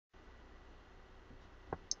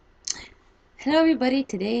Hello everybody,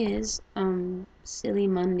 today is Silly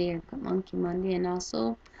Monday or Monkey Monday, and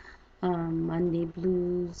also Monday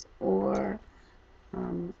Blues or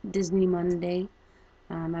Disney Monday.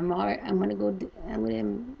 I'm gonna do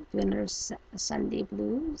another Sunday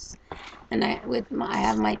Blues, and I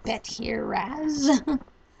have my pet here, Raz.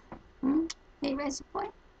 Hey Raz boy,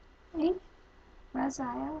 hey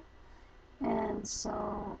Raziel. And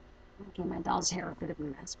so okay, my doll's hair is a bit of a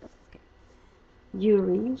mess, but okay.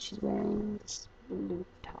 Yuri, she's wearing this blue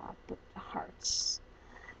top with the hearts,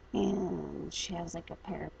 and she has like a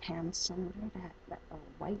pair of pants under that are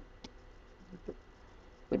white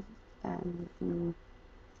with the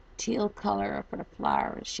teal color for the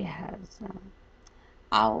flowers. She has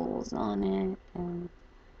owls on it, and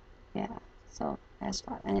yeah, so that's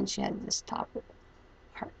fun. And she had this top with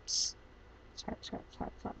hearts, hearts everywhere.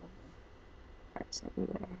 So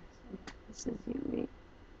this is Yuri.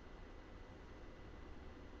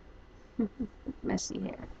 Messy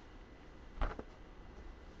hair.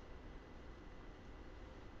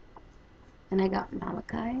 And I got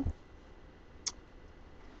Malachi.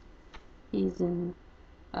 He's in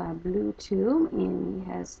blue too, and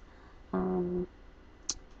he has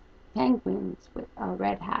penguins with a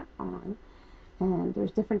red hat on. And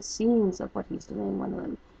there's different scenes of what he's doing. One of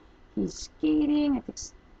them, he's skating, I think,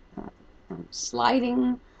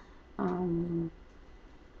 sliding. I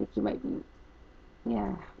think he might be,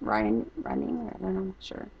 yeah, running, or I don't know, I'm not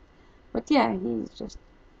sure. But yeah, he's just,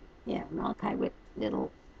 yeah, Malachi with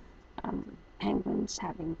little penguins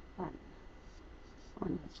having fun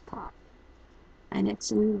on his top. And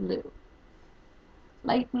it's in blue,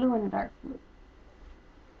 light blue and dark blue.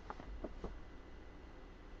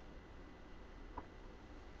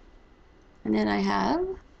 And then I have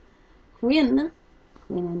Queen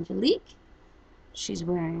Angelique. She's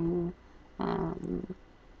wearing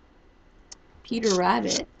Peter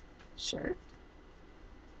Rabbit shirt.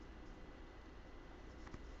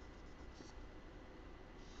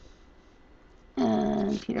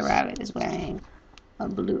 And Peter Rabbit is wearing a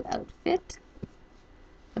blue outfit.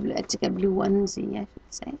 It's like a blue onesie, I should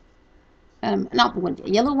say. Not blue onesie. A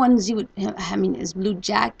yellow onesie would, I mean, is blue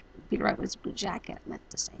jacket. Peter Rabbit's blue jacket, I meant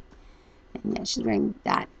to say. And yeah, she's wearing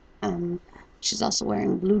that. She's also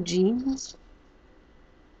wearing blue jeans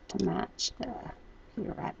to match the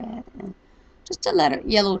Peter Rabbit, and just a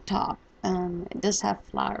yellow top. It does have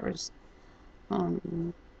flowers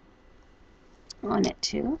on it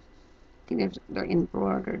too. I think they're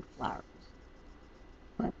embroidered flowers.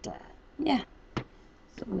 But yeah,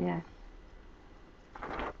 so yeah.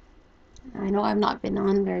 I know I've not been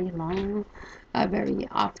on very long, very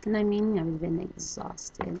often. I mean, I've been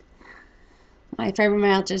exhausted. My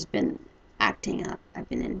fibromyalgia's been acting up. I've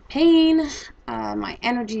been in pain. My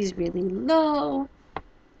energy is really low.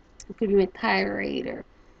 It could be my thyroid or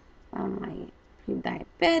my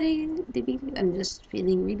pre-diabetic. I'm just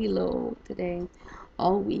feeling really low today,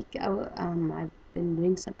 all week. I've been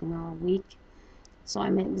doing something all week, so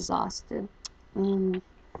I'm exhausted. And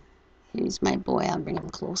here's my boy. I'll bring him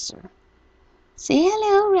closer. Say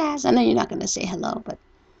hello, Raz. I know you're not going to say hello, but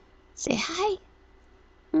say hi.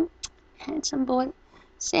 Handsome boy.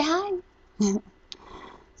 Say hi.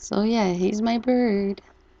 So yeah, he's my bird.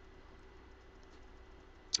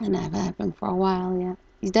 And I've had him for a while, yeah.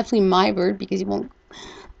 He's definitely my bird because he won't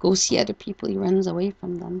go see other people. He runs away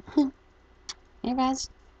from them. Hey, Raz.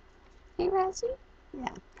 Hey, Razzie.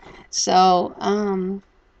 Yeah. So,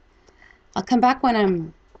 I'll come back when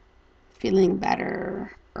I'm feeling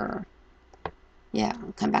better, or yeah,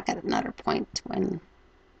 I'll come back at another point when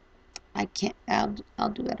I can't. I'll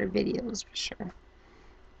do better videos for sure.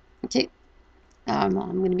 Okay. I'm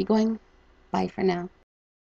gonna be going. Bye for now.